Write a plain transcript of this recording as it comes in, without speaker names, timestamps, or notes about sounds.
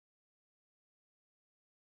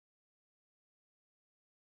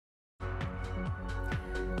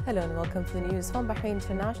Hello and welcome to the news from Bahrain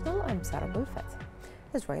International. I'm Sarah Bulfat.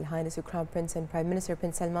 His Royal Highness the Crown Prince and Prime Minister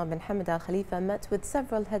Prince Salman bin Hamad Al Khalifa met with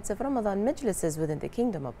several heads of Ramadan majlises within the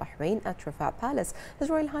Kingdom of Bahrain at Rafah Palace. His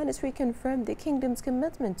Royal Highness reconfirmed the Kingdom's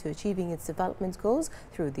commitment to achieving its development goals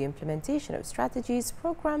through the implementation of strategies,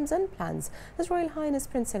 programs and plans. His Royal Highness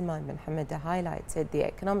Prince Salman bin Hamad highlighted the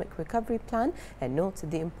economic recovery plan and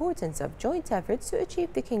noted the importance of joint efforts to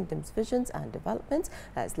achieve the Kingdom's visions and development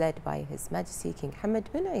as led by His Majesty King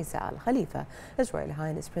Hamad bin Isa Al Khalifa. His Royal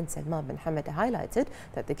Highness Prince Salman bin Hamad highlighted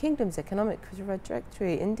that the Kingdom's economic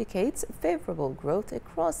trajectory indicates favorable growth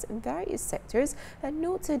across various sectors and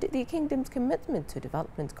noted the Kingdom's commitment to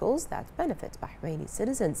development goals that benefit Bahraini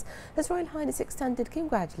citizens. His Royal Highness extended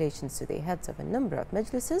congratulations to the heads of a number of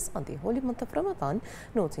majlises on the holy month of Ramadan,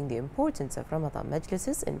 noting the importance of Ramadan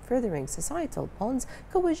majlises in furthering societal bonds,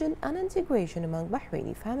 cohesion and integration among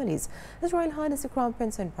Bahraini families. His Royal Highness the Crown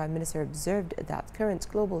Prince and Prime Minister observed that current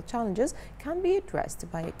global challenges can be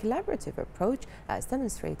addressed by a collaborative approach as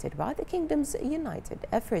demonstrated by the Kingdom's united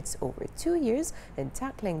efforts over 2 years in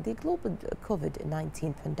tackling the global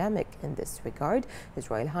COVID-19 pandemic. In this regard, His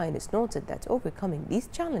Royal Highness noted that overcoming these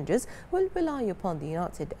challenges will rely upon the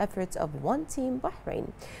united efforts of one team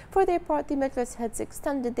Bahrain. For their part, the Majlis heads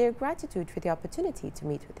extended their gratitude for the opportunity to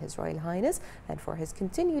meet with His Royal Highness and for his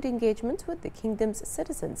continued engagement with the Kingdom's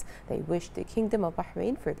citizens. They wished the Kingdom of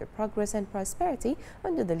Bahrain further progress and prosperity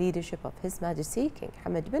under the leadership of His Majesty King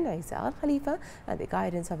Hamad bin Isa Al Khalifa and the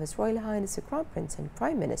guidance of His Royal Highness the Crown Prince and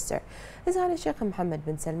Prime Minister. His Highness Sheikh Mohammed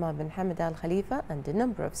bin Salman bin Hamad Al Khalifa and a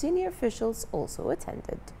number of senior officials also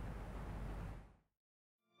attended.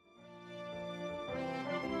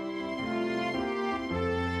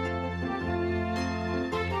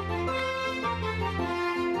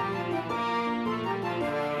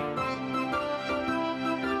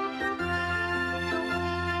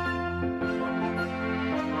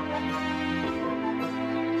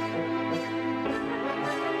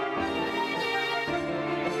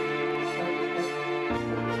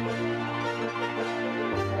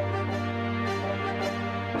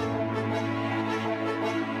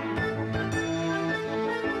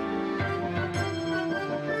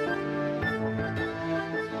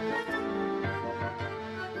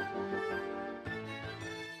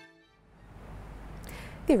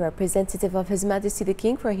 The representative of His Majesty the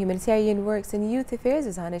King for Humanitarian Works and Youth Affairs,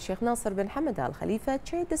 His Highness Sheikh Nasser bin Hamad Al Khalifa,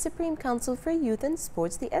 chaired the Supreme Council for Youth and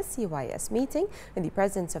Sports, the SCYS meeting, in the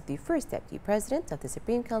presence of the First Deputy President of the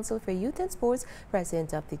Supreme Council for Youth and Sports,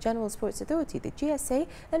 President of the General Sports Authority, the GSA,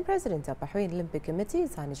 and President of Bahrain Olympic Committee,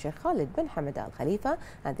 His Highness Sheikh Khalid bin Hamad Al Khalifa,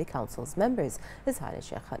 and the Council's members. His Highness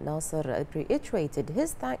Sheikh Nasser reiterated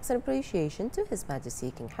his thanks and appreciation to His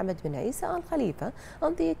Majesty King Hamad bin Isa Al Khalifa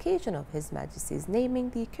on the occasion of His Majesty's naming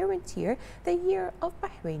the current year the Year of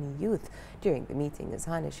Bahraini Youth. During the meeting, His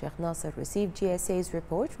Highness Sheikh Nasser received GSA's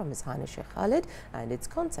report from His Highness Sheikh Khalid, and its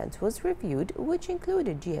content was reviewed, which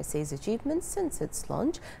included GSA's achievements since its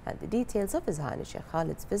launch and the details of His Highness Sheikh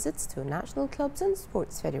Khalid's visits to national clubs and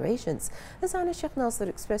sports federations. His Highness Sheikh Nasser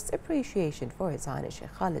expressed appreciation for His Highness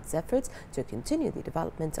Sheikh Khalid's efforts to continue the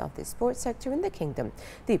development of the sports sector in the Kingdom.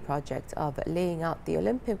 The project of laying out the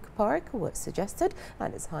Olympic Park was suggested,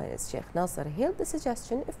 and His Highness Sheikh Nasser hailed the suggestion,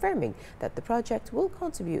 affirming that the project will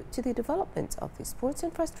contribute to the development of the sports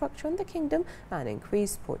infrastructure in the Kingdom and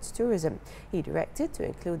increase sports tourism. He directed to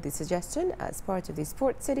include the suggestion as part of the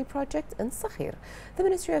Sports City project in Sakhir. The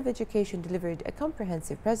Ministry of Education delivered a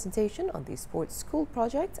comprehensive presentation on the Sports School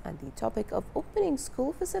project, and the topic of opening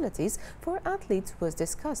school facilities for athletes was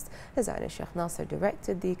discussed. His Highness Sheikh Nasser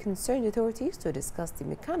directed the concerned authorities to discuss the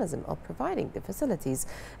mechanism of providing the facilities.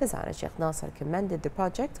 His Highness Sheikh Nasser commended the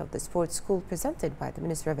project of the Sports School presented by the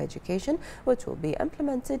Minister of Education, which will be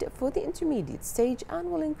implemented for the intermediate stage and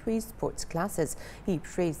will increase sports classes. He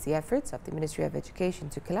praised the efforts of the Ministry of Education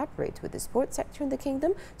to collaborate with the sports sector in the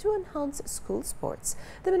Kingdom to enhance school sports.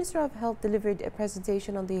 The Minister of Health delivered a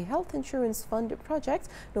presentation on the Health Insurance Fund project,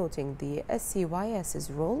 noting the SCYS's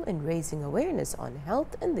role in raising awareness on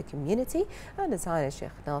health in the community, and His Highness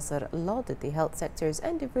Sheikh Nasser lauded the health sector's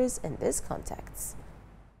endeavours in this context.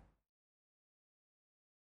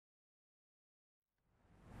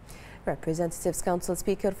 Representatives Council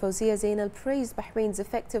Speaker Fawzia Zainal praised Bahrain's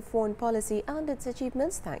effective foreign policy and its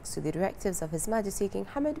achievements thanks to the directives of His Majesty King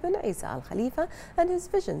Hamad bin Isa Al Khalifa and his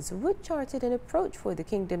visions, which charted an approach for the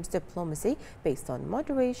Kingdom's diplomacy based on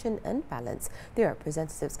moderation and balance. The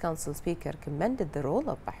Representatives Council Speaker commended the role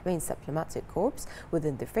of Bahrain's diplomatic corps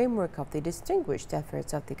within the framework of the distinguished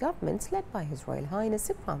efforts of the government led by His Royal Highness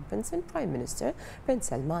the Crown Prince and Prime Minister Prince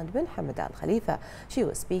Salman bin Hamad Al Khalifa. She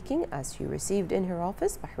was speaking as she received in her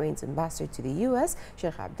office Bahrain's ambassador to the US,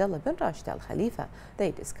 Sheikh Abdullah bin Rashid Al Khalifa.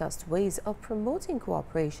 They discussed ways of promoting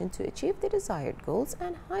cooperation to achieve the desired goals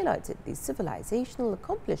and highlighted the civilizational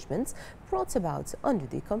accomplishments brought about under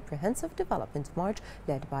the Comprehensive Development March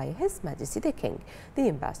led by His Majesty the King. The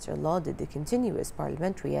ambassador lauded the continuous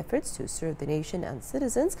parliamentary efforts to serve the nation and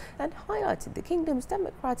citizens and highlighted the kingdom's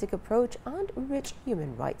democratic approach and rich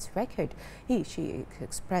human rights record. She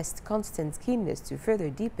expressed constant keenness to further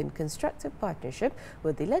deepen constructive partnership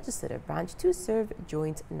with the legislative branch to serve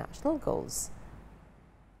joint national goals.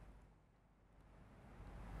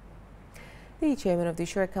 The chairman of the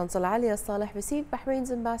Shura Council, Ali Al-Saleh, received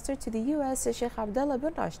Bahrain's ambassador to the US, Sheikh Abdullah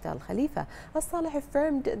bin Rashid Al Khalifa. Al-Saleh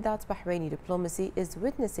affirmed that Bahraini diplomacy is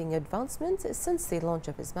witnessing advancement since the launch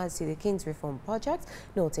of His Majesty the King's reform project,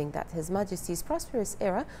 noting that His Majesty's prosperous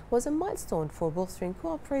era was a milestone for bolstering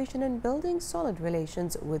cooperation and building solid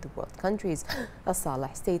relations with world countries.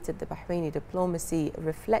 Al-Saleh stated the Bahraini diplomacy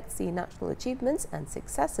reflects the national achievements and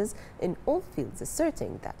successes in all fields,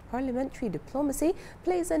 asserting that parliamentary diplomacy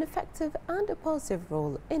plays an effective and a positive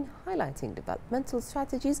role in highlighting developmental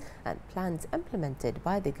strategies and plans implemented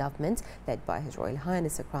by the government led by His Royal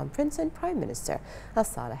Highness the Crown Prince and Prime Minister.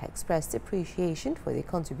 Al-Saleh expressed appreciation for the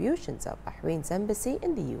contributions of Bahrain's embassy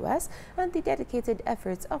in the US and the dedicated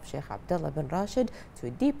efforts of Sheikh Abdullah bin Rashid to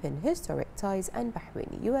deepen historic ties and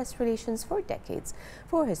Bahraini-US relations for decades.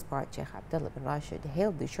 For his part, Sheikh Abdullah bin Rashid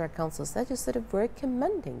hailed the Shura Council's legislative work,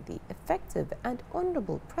 commending the effective and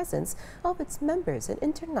honourable presence of its members in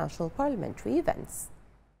international parliamentary events.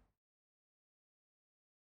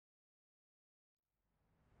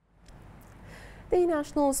 The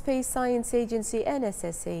National Space Science Agency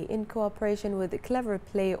 (NSSA), in cooperation with Clever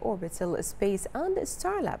Play Orbital Space and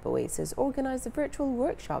Starlab Oasis, organized a virtual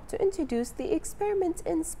workshop to introduce the Experiment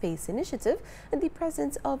in Space initiative in the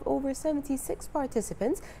presence of over 76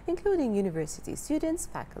 participants, including university students,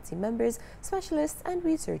 faculty members, specialists and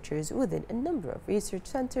researchers within a number of research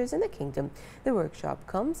centers in the kingdom. The workshop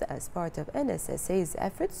comes as part of NSSA's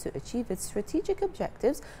efforts to achieve its strategic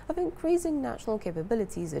objectives of increasing national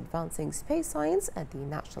capabilities, advancing space science at the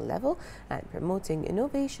national level and promoting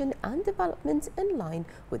innovation and development in line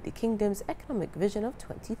with the kingdom's economic vision of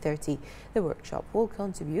 2030. The workshop will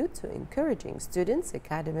contribute to encouraging students,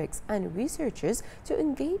 academics and researchers to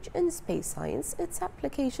engage in space science, its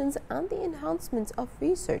applications and the enhancement of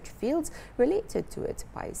research fields related to it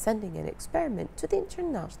by sending an experiment to the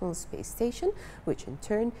International Space Station, which in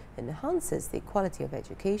turn enhances the quality of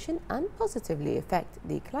education and positively affect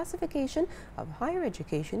the classification of higher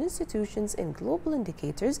education institutions in global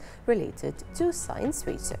indicators related to science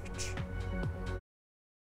research.